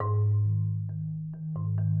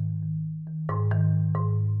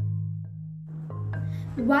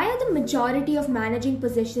Why are the majority of managing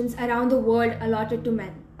positions around the world allotted to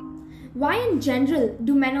men? Why in general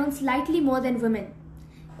do men earn slightly more than women?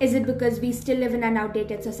 Is it because we still live in an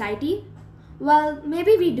outdated society? Well,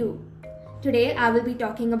 maybe we do. Today I will be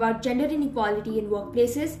talking about gender inequality in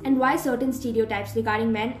workplaces and why certain stereotypes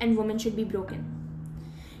regarding men and women should be broken.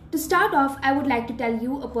 To start off, I would like to tell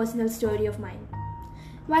you a personal story of mine.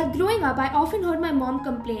 While growing up, I often heard my mom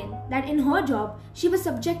complain that in her job, she was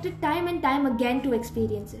subjected time and time again to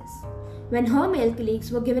experiences when her male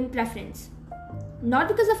colleagues were given preference. Not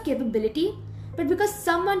because of capability, but because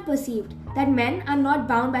someone perceived that men are not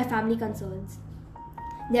bound by family concerns.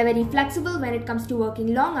 They are very flexible when it comes to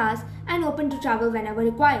working long hours and open to travel whenever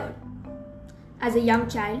required. As a young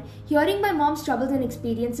child, hearing my mom's troubles and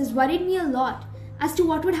experiences worried me a lot as to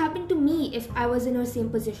what would happen to me if I was in her same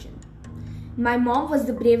position. My mom was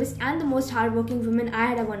the bravest and the most hardworking woman I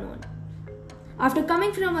had ever known. After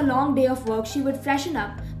coming from a long day of work, she would freshen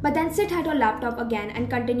up, but then sit at her laptop again and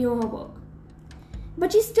continue her work.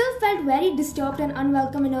 But she still felt very disturbed and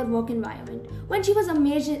unwelcome in her work environment when she was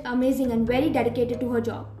amazing and very dedicated to her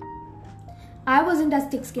job. I wasn't as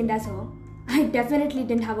thick-skinned as her. I definitely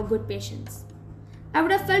didn't have a good patience. I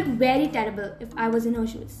would have felt very terrible if I was in her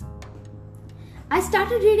shoes. I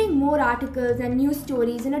started reading more articles and news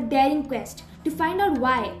stories in a daring quest to find out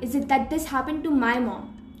why is it that this happened to my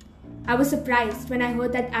mom. I was surprised when I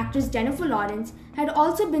heard that actress Jennifer Lawrence had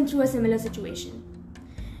also been through a similar situation.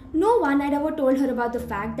 No one had ever told her about the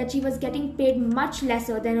fact that she was getting paid much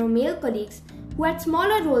lesser than her male colleagues who had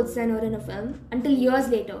smaller roles than her in a film until years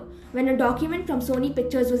later when a document from Sony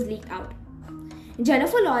Pictures was leaked out.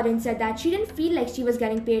 Jennifer Lawrence said that she didn't feel like she was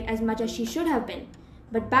getting paid as much as she should have been.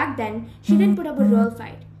 But back then, she didn't put up a real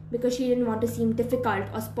fight because she didn't want to seem difficult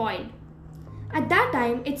or spoiled. At that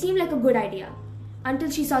time, it seemed like a good idea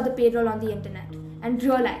until she saw the payroll on the internet and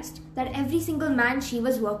realized that every single man she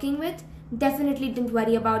was working with definitely didn't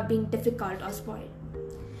worry about being difficult or spoiled.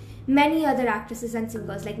 Many other actresses and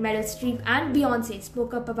singers like Meryl Streep and Beyoncé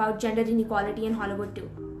spoke up about gender inequality in Hollywood too.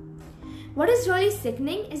 What is really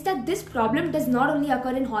sickening is that this problem does not only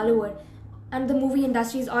occur in Hollywood and the movie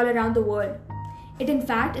industries all around the world. It in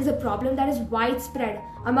fact is a problem that is widespread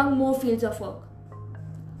among more fields of work.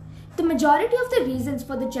 The majority of the reasons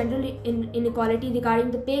for the gender inequality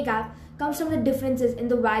regarding the pay gap comes from the differences in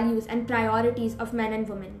the values and priorities of men and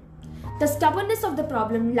women. The stubbornness of the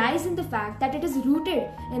problem lies in the fact that it is rooted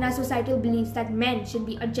in our societal beliefs that men should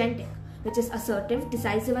be agentic, which is assertive,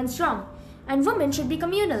 decisive and strong, and women should be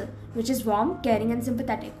communal, which is warm, caring and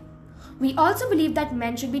sympathetic. We also believe that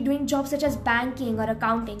men should be doing jobs such as banking or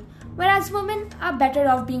accounting, whereas women are better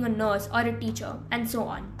off being a nurse or a teacher, and so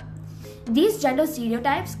on. These gender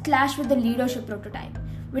stereotypes clash with the leadership prototype,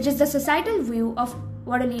 which is the societal view of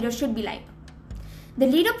what a leader should be like. The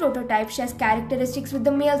leader prototype shares characteristics with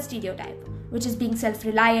the male stereotype, which is being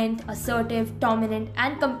self-reliant, assertive, dominant,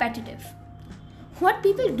 and competitive. What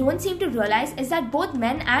people don't seem to realize is that both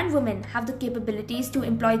men and women have the capabilities to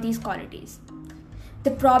employ these qualities.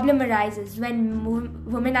 The problem arises when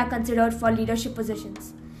women are considered for leadership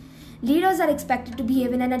positions. Leaders are expected to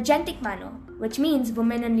behave in an agentic manner, which means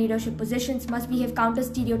women in leadership positions must behave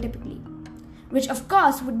counter-stereotypically, which of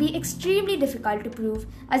course would be extremely difficult to prove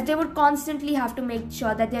as they would constantly have to make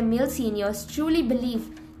sure that their male seniors truly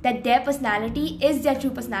believe that their personality is their true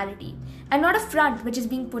personality and not a front which is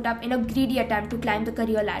being put up in a greedy attempt to climb the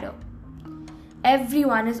career ladder.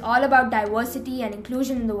 Everyone is all about diversity and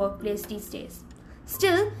inclusion in the workplace these days.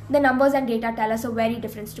 Still, the numbers and data tell us a very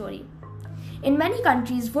different story. In many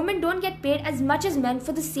countries, women don't get paid as much as men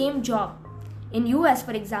for the same job. In US,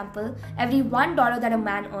 for example, every $1 that a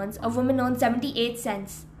man earns, a woman earns 78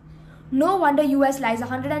 cents. No wonder US lies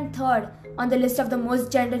 103rd on the list of the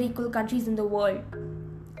most gender equal countries in the world.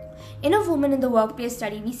 In a Women in the Workplace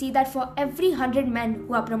study, we see that for every 100 men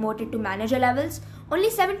who are promoted to manager levels, only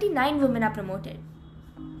 79 women are promoted.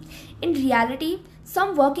 In reality,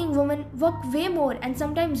 some working women work way more and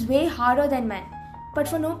sometimes way harder than men, but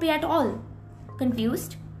for no pay at all.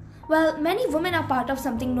 Confused? Well, many women are part of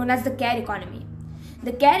something known as the care economy.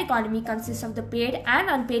 The care economy consists of the paid and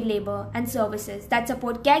unpaid labor and services that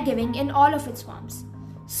support caregiving in all of its forms.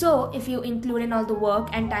 So, if you include in all the work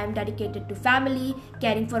and time dedicated to family,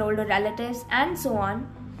 caring for older relatives, and so on,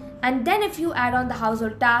 and then if you add on the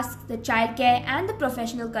household tasks, the childcare, and the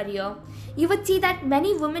professional career, you would see that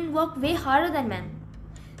many women work way harder than men.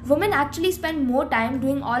 Women actually spend more time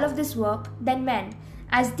doing all of this work than men,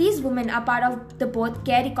 as these women are part of the both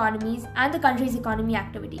care economies and the country's economy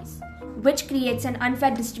activities, which creates an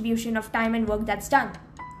unfair distribution of time and work that's done.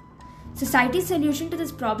 Society's solution to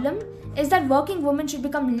this problem is that working women should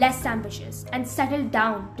become less ambitious and settle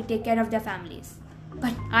down to take care of their families.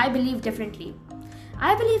 But I believe differently.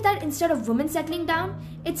 I believe that instead of women settling down,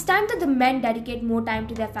 it's time that the men dedicate more time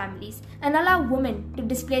to their families and allow women to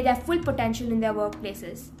display their full potential in their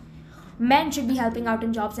workplaces. Men should be helping out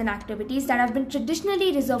in jobs and activities that have been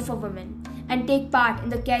traditionally reserved for women and take part in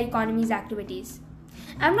the care economy's activities.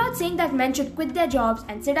 I'm not saying that men should quit their jobs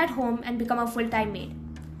and sit at home and become a full-time maid.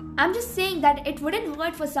 I'm just saying that it wouldn't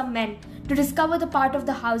hurt for some men to discover the part of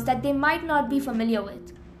the house that they might not be familiar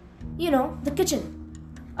with. The kitchen.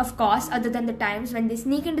 Of course, other than the times when they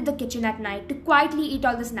sneak into the kitchen at night to quietly eat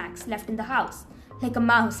all the snacks left in the house, like a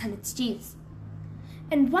mouse and its cheese.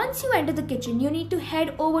 And once you enter the kitchen, you need to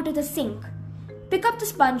head over to the sink. Pick up the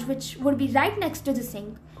sponge, which would be right next to the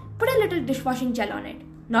sink, put a little dishwashing gel on it,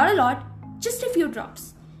 not a lot, just a few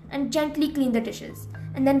drops, and gently clean the dishes,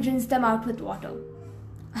 and then rinse them out with water.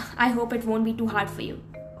 I hope it won't be too hard for you.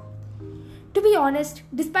 To be honest,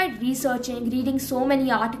 despite researching, reading so many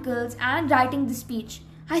articles, and writing this speech,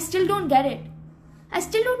 I still don't get it. I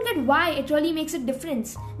still don't get why it really makes a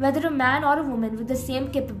difference whether a man or a woman with the same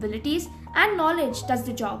capabilities and knowledge does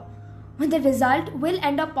the job, when the result will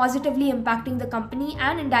end up positively impacting the company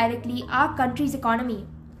and indirectly our country's economy.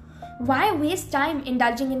 Why waste time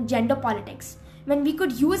indulging in gender politics when we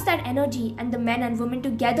could use that energy and the men and women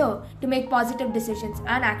together to make positive decisions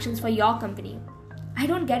and actions for your company? I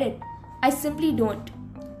don't get it. I simply don't.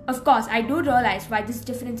 Of course, I do realize why this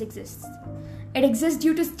difference exists. It exists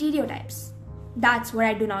due to stereotypes. That's what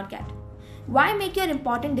I do not get. Why make your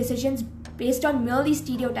important decisions based on merely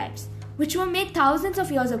stereotypes, which were made thousands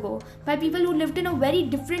of years ago by people who lived in a very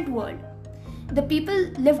different world? The people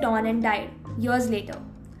lived on and died years later.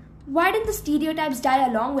 Why didn't the stereotypes die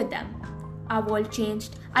along with them? Our world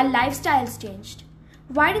changed, our lifestyles changed.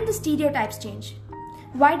 Why didn't the stereotypes change?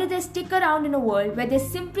 Why do they stick around in a world where they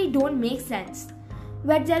simply don't make sense,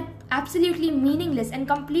 where they're absolutely meaningless and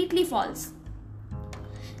completely false?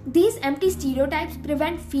 These empty stereotypes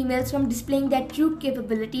prevent females from displaying their true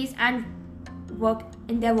capabilities and work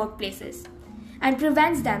in their workplaces, and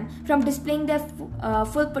prevents them from displaying their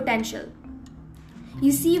full potential.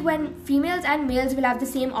 You see, when females and males will have the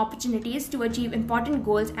same opportunities to achieve important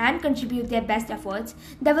goals and contribute their best efforts,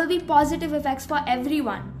 there will be positive effects for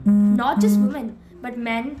everyone, not just women, but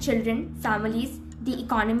men, children, families, the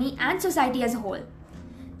economy, and society as a whole.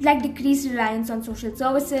 Like decreased reliance on social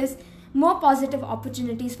services, more positive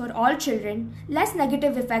opportunities for all children, less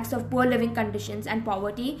negative effects of poor living conditions and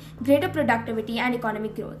poverty, greater productivity and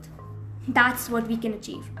economic growth. That's what we can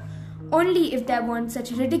achieve. Only if there weren't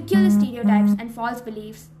such ridiculous stereotypes and false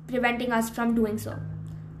beliefs preventing us from doing so.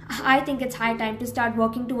 I think it's high time to start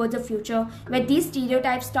working towards a future where these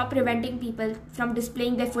stereotypes stop preventing people from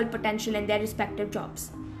displaying their full potential in their respective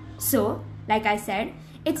jobs. So, like I said,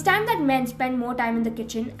 it's time that men spend more time in the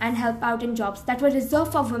kitchen and help out in jobs that were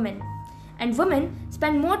reserved for women, and women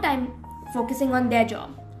spend more time focusing on their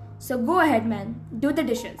job. So go ahead, men, do the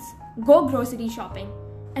dishes, go grocery shopping,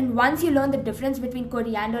 and once you learn the difference between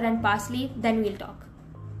coriander and parsley, then we'll talk.